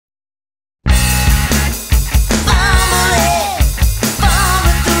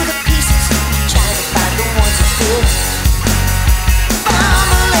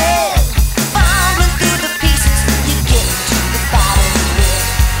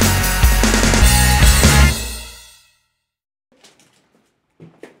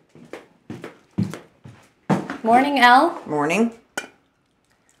Morning, Elle. Morning.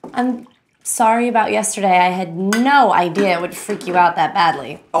 I'm sorry about yesterday. I had no idea it would freak you out that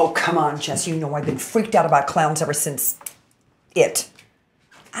badly. Oh, come on, Jess. You know I've been freaked out about clowns ever since it.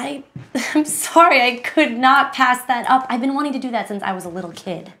 I'm sorry. I could not pass that up. I've been wanting to do that since I was a little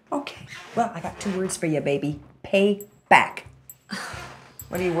kid. Okay. Well, I got 2 words for you, baby. Pay back.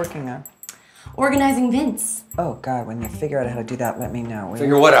 What are you working on? Organizing Vince. Oh, God. When you figure out how to do that, let me know.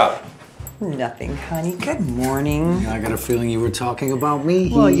 Figure what out? Nothing, honey. Good morning. I got a feeling you were talking about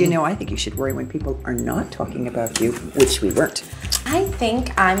me. Well, you know, I think you should worry when people are not talking about you, which we weren't. I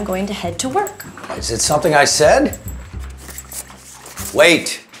think I'm going to head to work. Is it something I said?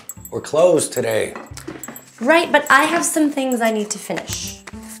 Wait, we're closed today. Right, but I have some things I need to finish.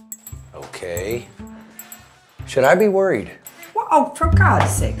 Okay. Should I be worried? Well, oh, for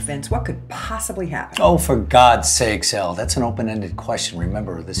God's sake, Vince, what could possibly happen? Oh, for God's sakes, Elle. That's an open-ended question.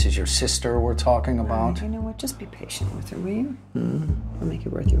 Remember, this is your sister we're talking about. You know what? Just be patient with her, will you? I'll make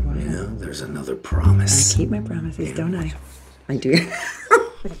it worth your while. Yeah, there's another promise. I keep my promises, don't I? I do.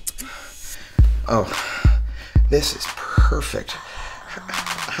 Oh, this is perfect.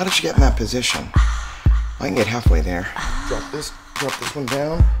 How did you get in that position? I can get halfway there. Drop this one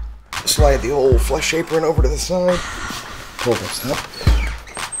down. Slide the old flesh apron over to the side. Pull this up.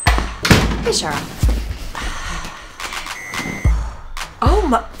 Hey, Shara. Oh,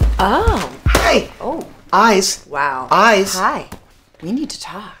 my. Oh. Hey! Oh. Eyes. Wow. Eyes. Hi. We need to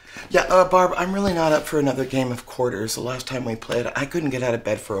talk. Yeah, Barb, I'm really not up for another game of quarters. The last time we played, I couldn't get out of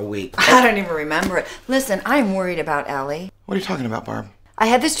bed for a week. I don't even remember it. Listen, I'm worried about Ellie. What are you talking about, Barb? I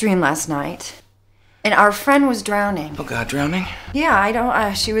had this dream last night, and our friend was drowning. Oh, God, drowning? Yeah, I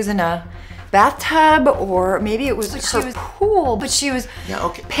don't, she was in a bathtub, or maybe it was her pool, but she was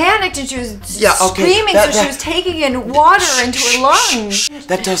panicked and she was screaming, so she was taking in water into her lungs.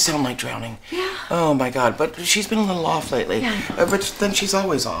 That does sound like drowning. Yeah. Oh, my God, but she's been a little off lately. Yeah. But then she's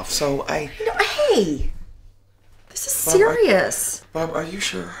always off, so I... You know, hey, this is serious. Barb, are you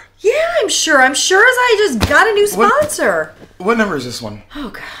sure? Yeah, I'm sure. I'm sure as I just got a new sponsor. What number is this one? Oh,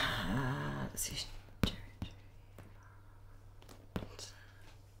 God. Let's see.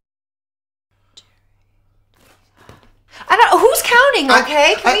 I don't know. Who's counting,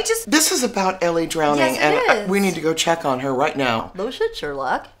 okay? Can we just... This is about Ellie drowning, Yes, it is. we need to go check on her right now. No shit,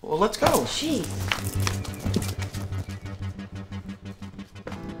 Sherlock. Well, let's go. Gee.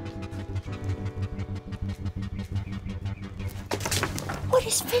 What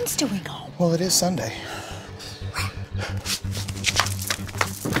is Vince doing home? Well, it is Sunday.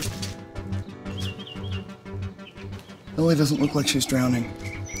 Ellie doesn't look like she's drowning.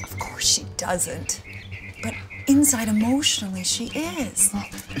 Of course she doesn't. But inside emotionally, she is.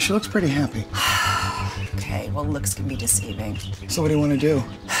 She looks pretty happy. Okay, well, looks can be deceiving. So what do you want to do?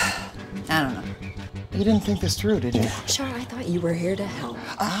 I don't know. You didn't think this through, did you? Sure, I thought you were here to help.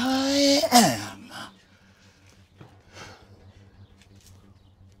 I am.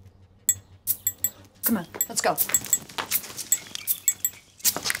 Come on, let's go.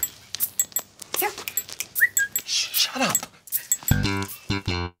 Here. Shut up.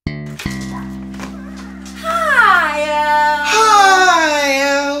 Hi, Elle. Hi,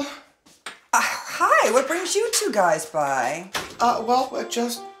 Elle. Hi, what brings you 2 guys by? Well, I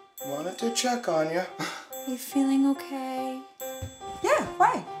just wanted to check on you. You feeling okay? Yeah,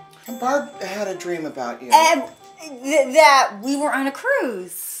 why? Barb had a dream about you. That we were on a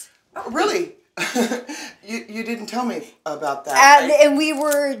cruise. Oh, really? you didn't tell me about that. And we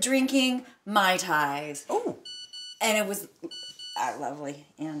were drinking Mai Tais. Oh. And it was lovely.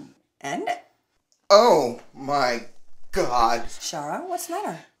 And? Oh, my God. Shara, what's the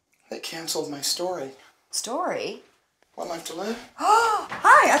matter? They canceled my story. Story? One Life to Live. Oh,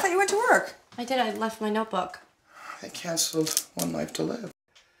 hi, I thought you went to work. I did. I left my notebook. They canceled One Life to Live.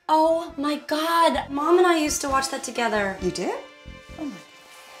 Oh my God. Mom and I used to watch that together. You did? Oh my.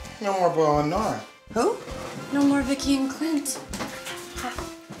 No more Bo and Nora. Who? No more Vicky and Clint.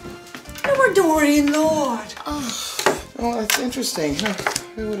 No more Dorian Lord. Oh. Well, that's interesting.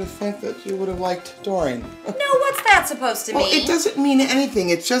 Who would have thought that you would have liked Doreen? No, what's that supposed to mean? Well, it doesn't mean anything.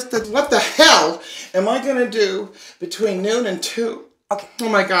 It's just that what the hell am I going to do between noon and 2? Okay. Oh,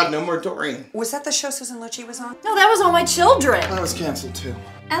 my God, no more Doreen. Was that the show Susan Lucci was on? No, that was All My Children. That was canceled, too.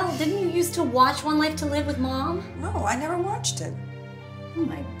 Elle, didn't you used to watch One Life to Live with Mom? No, I never watched it. Oh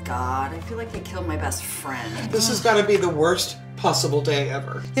my God, I feel like they killed my best friend. This has got to be the worst possible day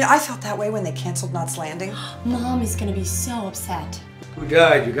ever. You know, I felt that way when they canceled Knots Landing. Mom is gonna be so upset. Who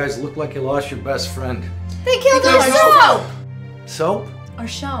died? You guys look like you lost your best friend. They killed our show! Soap? Our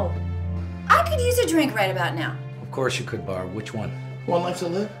show. I could use a drink right about now. Of course you could, Barb. Which one? One Life to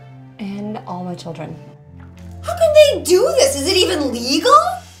Live? And All My Children. they do this? Is it even legal?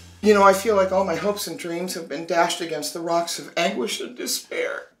 You know, I feel like all my hopes and dreams have been dashed against the rocks of anguish and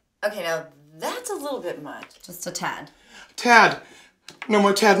despair. Okay, now that's a little bit much. Just a tad. Tad. No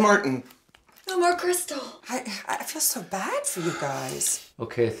more Tad Martin. No more Crystal. I feel so bad for you guys.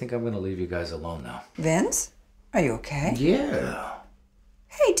 Okay, I think I'm gonna leave you guys alone now. Vince, are you okay? Yeah.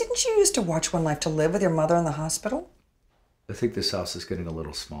 Hey, didn't you used to watch One Life to Live with your mother in the hospital? I think this house is getting a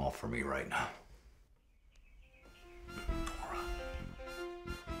little small for me right now.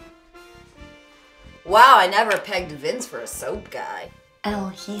 Wow, I never pegged Vince for a soap guy. Elle,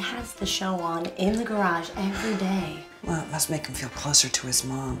 he has the show on in the garage every day. Well, it must make him feel closer to his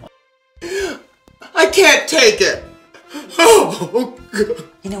mom. I can't take it. Oh, God.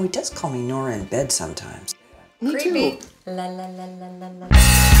 You know, he does call me Nora in bed sometimes. Me Creepy. too. La la la la la la.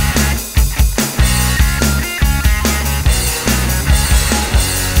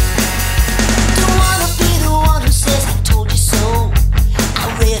 Don't wanna be the one who says I told you so.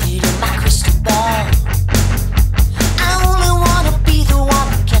 I read it in my